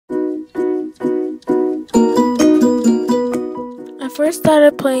first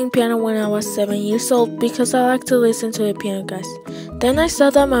started playing piano when I was 7 years old because I like to listen to the piano guys. Then I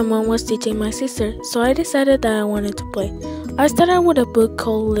saw that my mom was teaching my sister, so I decided that I wanted to play. I started with a book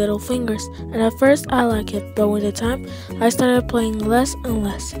called Little Fingers, and at first I liked it, but with the time, I started playing less and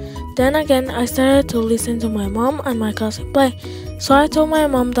less. Then again, I started to listen to my mom and my cousin play, so I told my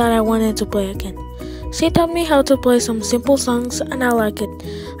mom that I wanted to play again. She taught me how to play some simple songs and I liked it.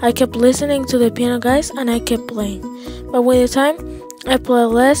 I kept listening to the piano guys and I kept playing. But with the time, I played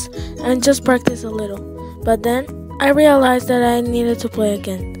less and just practiced a little. But then, I realized that I needed to play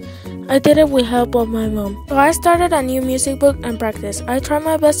again. I did it with help of my mom. So I started a new music book and practiced. I tried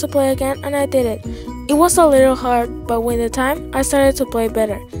my best to play again and I did it. It was a little hard, but with the time, I started to play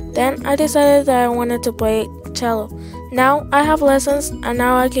better. Then I decided that I wanted to play cello. Now I have lessons and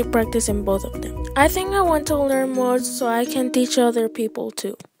now I keep practicing both of them. I think I want to learn more so I can teach other people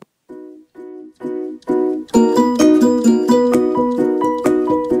too.